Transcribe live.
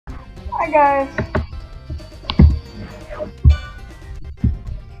Hi guys.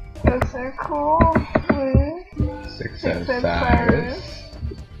 ghostsarecool with SixSevSairis.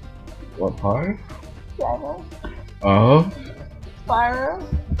 What part? 7. Oh? Spyro.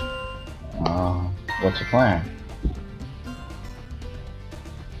 What's your plan?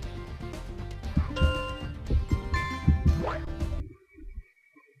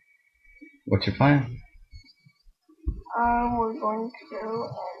 What's your plan? We're going to go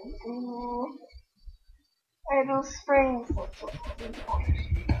and do Idle Springs. That's what we're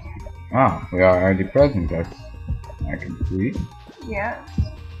doing. Oh, we are already present. That's I can see. Yes.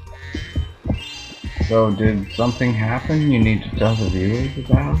 So did something happen you need to tell the viewers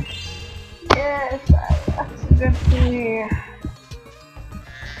about? Yes, I accidentally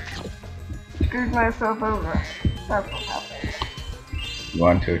screwed myself over. That's what happened. You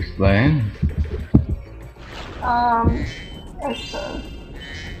want to explain? It's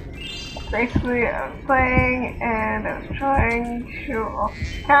basically I was playing and I was trying to off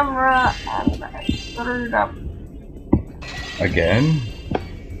the camera and I screwed up. Again?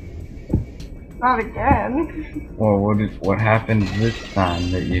 Not again. Well, what happened this time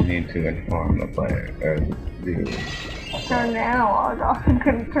that you need to inform the player or the viewers? I turned the analog off and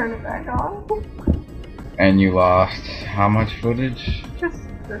couldn't turn it back on. And you lost how much footage? Just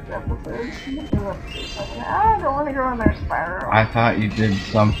this episode. I don't want to go on their Spyro. I thought you did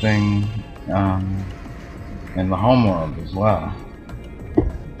something in the homeworld as well.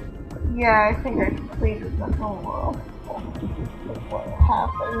 Yeah, I think I completed the homeworld. That's what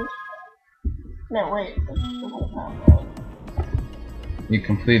happened. No, wait, this doesn't happen. You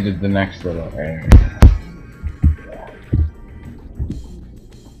completed the next little area. Yeah.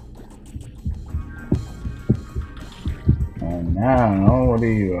 And now, what are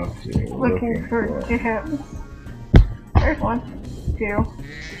you up to? Looking for gems. There's 1, 2.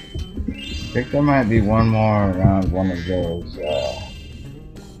 I think there might be one more around one of those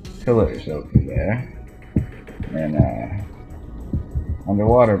pillars over there. And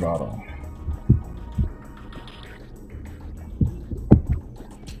underwater bottle.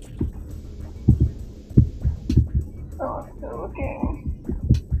 Oh, I'm still looking.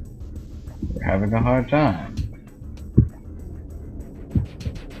 We're having a hard time.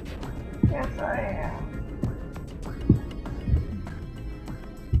 Yes, I am.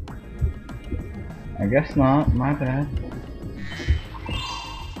 I guess not, my bad.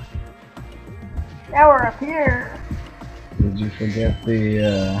 Now we're up here. Did you forget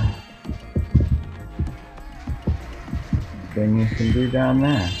the thing you can do down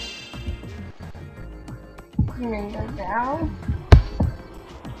there? You mean go down?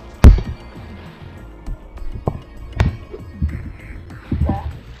 Yeah.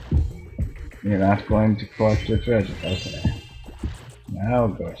 You're not going to collect your treasure, okay. Now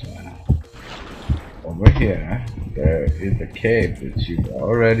go down. Over here, there is a cave that you've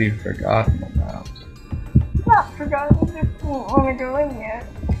already forgotten about. Not forgotten, I just don't want to go in yet.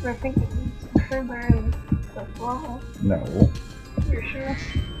 Because I think it leads further in this level. No, You're sure?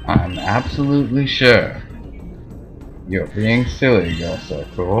 I'm absolutely sure. You're being silly,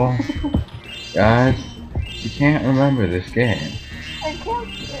 ghostsarecool. Guys, you can't remember this game. I can't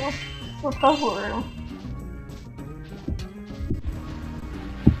do. It's a puzzle room.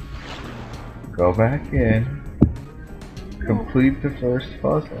 Go back in. Complete the first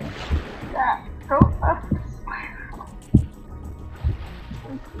puzzle. Yeah, go up to Spyro.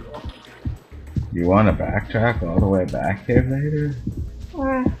 Thank you. You want to backtrack all the way back here later?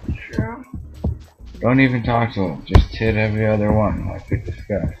 True. Don't even talk to him. Just hit every other one like we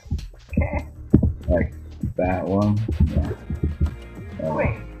discussed. Okay. Like that one. Yeah.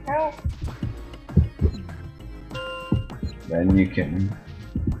 Wait, no. Then you can...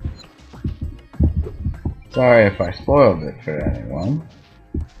 Sorry if I spoiled it for anyone.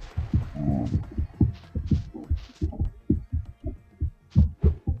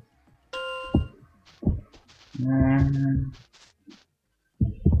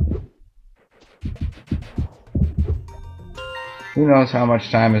 Who knows how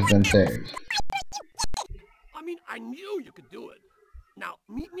much time has been saved? I mean, I knew you could do it. Now,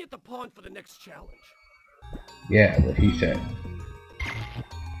 meet me at the pond for the next challenge. Yeah, what he said.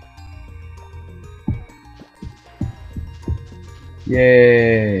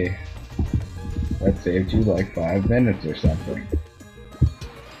 Yay! That saved you like 5 minutes or something.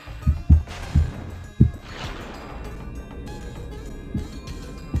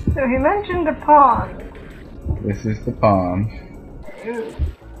 So he mentioned a pond. This is the pond. Ooh.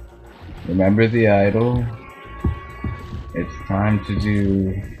 Remember the idol? It's time to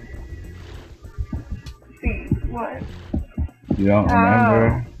do... See, what? You don't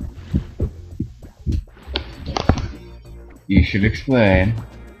remember? You should explain.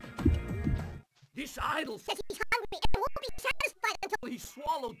 This idol says he's hungry and won't be satisfied until he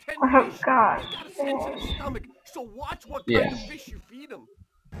swallowed 10 Oh fish. gosh. He's got a sensitive stomach, so watch what kind Yes. of fish you feed him.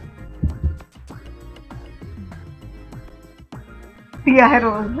 The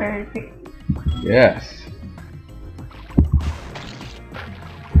idol is very big. Yes.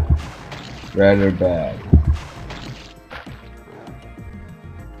 Red or bad?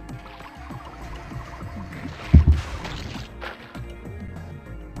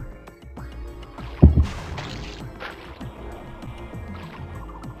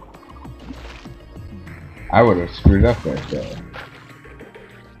 I would have screwed up right there.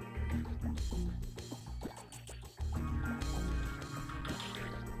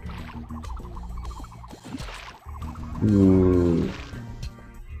 Ooh.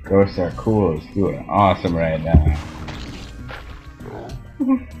 ghostsarecool is doing awesome right now.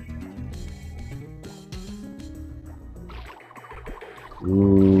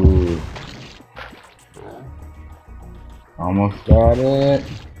 Ooh. Almost got it.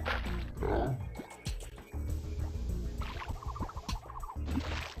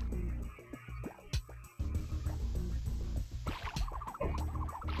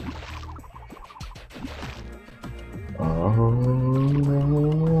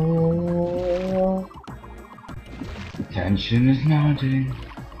 Oh, tension is mounting.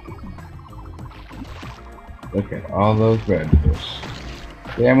 Look at all those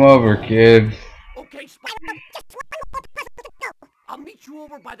redfish. Game over, kids. Okay, Spyro, just one more puzzle to go. I'll meet you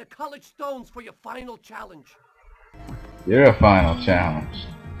over by the colored stones for your final challenge. You're a final challenge.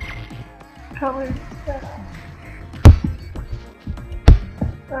 Colored stuff.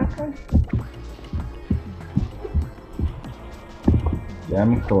 Okay.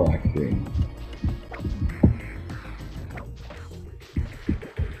 Gem collecting.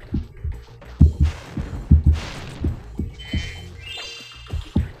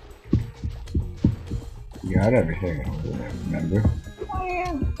 You got everything over there, remember? Oh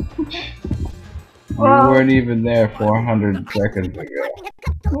yeah. You weren't even there 400 seconds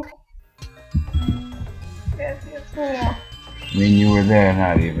ago. Yes, yeah. I mean, you were there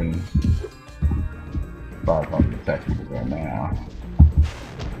not even 500 seconds ago now.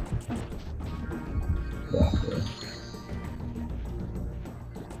 Exactly.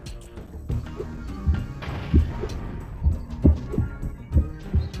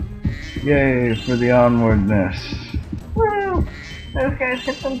 Yay for the onwardness. Woo! Those guys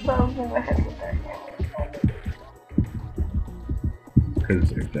hit themselves in the head with their hammers. Because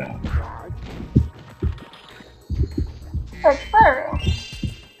they're dumb. Like Spyro.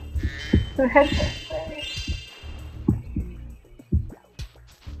 Who hits us, baby.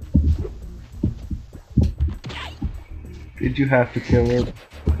 Did you have to kill her?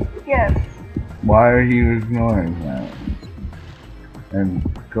 Yes. Why are you ignoring that? And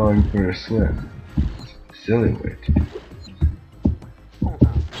going for a swim? Silly way to do it.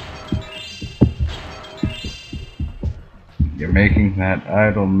 You're making that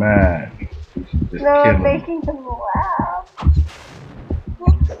idol mad. Just No, kill I'm him. making him laugh.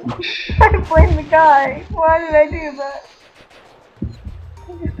 I blame the guy. Why did I do that?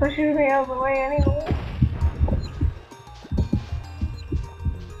 He just pushes me out of the way anyway.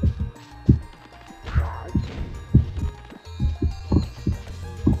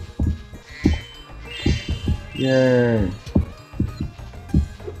 Yay!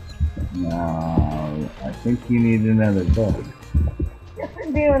 Now, I think you need another bug. Yes, I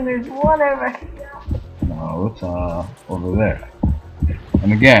do, and there's one over here. No, it's over there.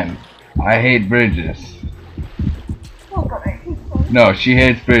 And again, I hate bridges. Oh, but I hate them. No, she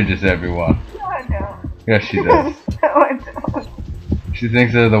hates bridges, everyone. No, I don't. Yes, she does. No, I don't. She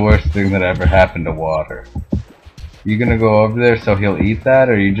thinks they're the worst thing that ever happened to water. You gonna go over there so he'll eat that,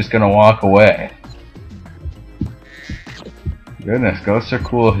 or are you just gonna walk away? Goodness,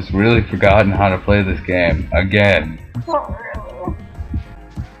 ghostsarecool has really forgotten how to play this game. Again. Not really.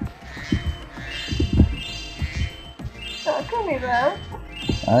 Don't tell me that.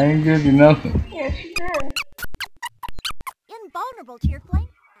 I ain't give you nothing. Yes, you did. Invulnerable to your flame.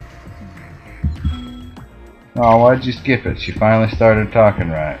 Oh, why'd you skip it? She finally started talking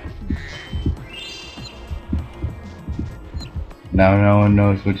right. Now no one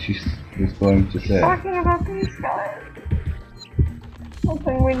knows what she was going to say. Talking about these guys.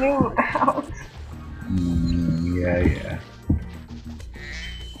 Something we knew about. Yeah.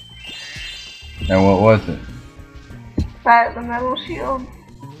 And what was it? That the metal shields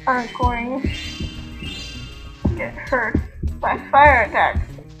aren't going to get hurt by fire attacks.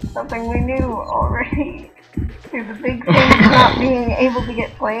 Something we knew already. Through the big things not being able to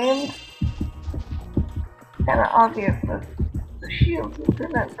get flamed. Kinda obvious that the shield to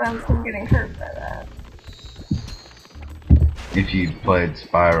prevent them from getting hurt by that. If you'd played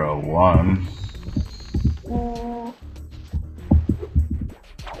Spyro 1.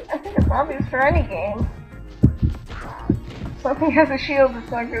 I think it's obvious for any game. Something has a shield,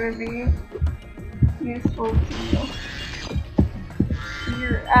 it's not going to be useful to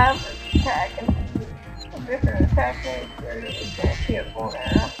your average attack, and a different attack moves where it's going to see a full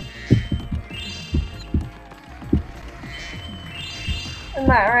arrow. Isn't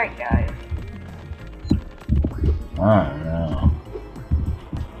that right, guys? I don't know.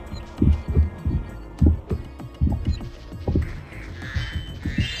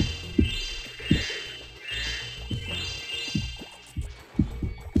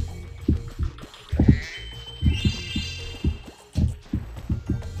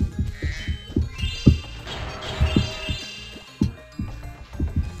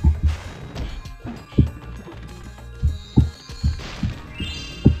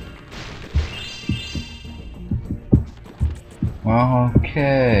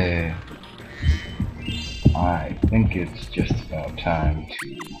 Okay. I think it's just about time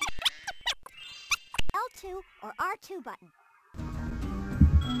to... L2 or R2 button.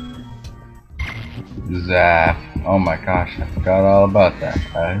 Zap. Oh my gosh, I forgot all about that,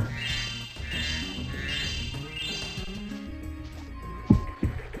 guys.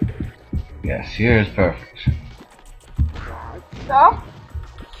 Yes, here's perfect. Stop?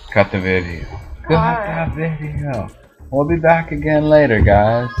 Cut the video. Cut Alright. that video. We'll be back again later,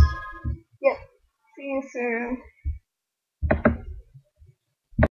 guys. Yep. See you soon.